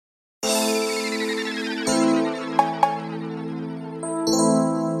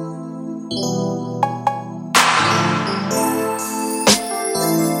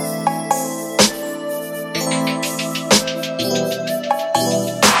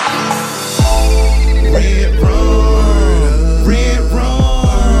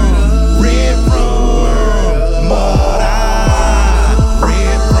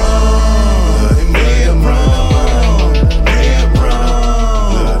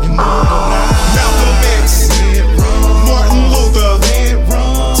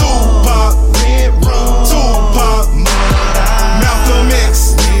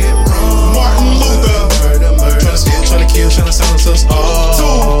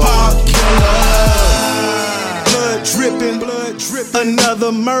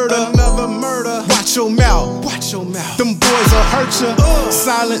your mouth. Them boys will hurt you.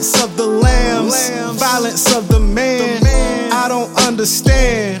 Silence of the lambs, violence of the man. I don't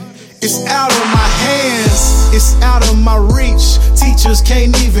understand. It's out of my hands, it's out of my reach. Teachers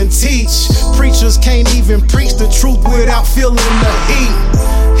can't even teach, preachers can't even preach the truth without feeling the heat.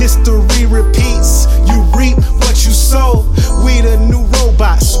 History repeats, you reap what you sow. We the new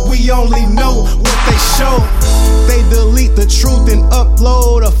robots, we only know what they show. They delete the truth and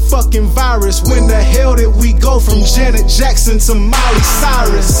upload a fucking virus. When the hell did we go from Janet Jackson to Miley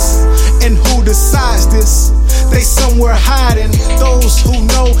Cyrus? And who decides this? They somewhere hiding. Those who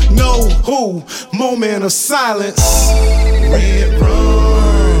know who. Moment of silence.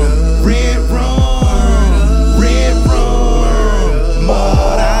 Red.Rum, Red.Rum, Red.Rum.Mud.Eye.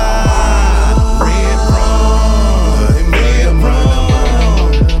 Red.Rum, Red.Rum,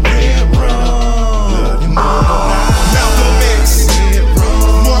 Red.Rum.Mud.Eye. Malcolm X,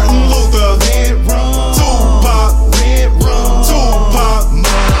 Martin Luther, Tupac, Tupac,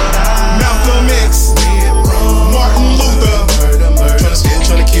 Malcolm X, Martin Luther,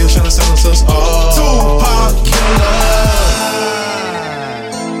 tryna kill, tryna silence us all. Tupac killer.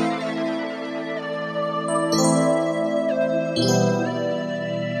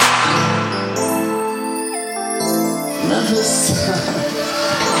 Memphis.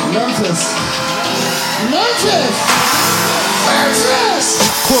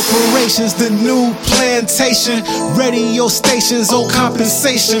 Corporations, the new plantation. Radio stations on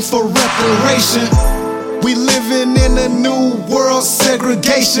compensation for reparation. We living in a new world,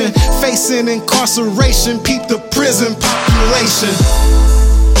 segregation, facing incarceration. Peep the prison population.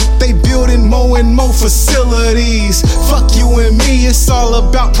 They building more and more facilities. Fuck you and me, it's all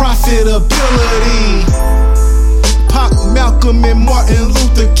about profitability. Pac, Malcolm, and Martin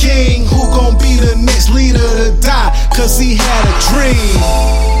Luther King. Who gon' be the next leader to die? Cause he had a dream.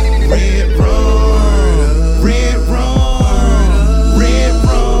 Red.Rum, Red.Rum,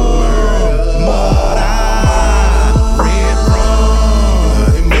 Red.Rum.Mud.Eye.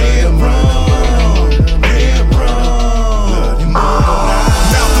 Red.Rum, Red.Rum, Red.Rum.Mud.Eye.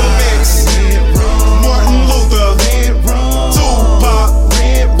 Malcolm X, Martin Luther, Tupac,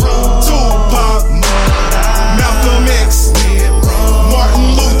 Tupac, Malcolm X, Martin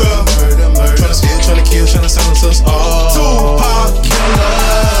Luther, tryna kill, tryna silence us all. Tupac killer.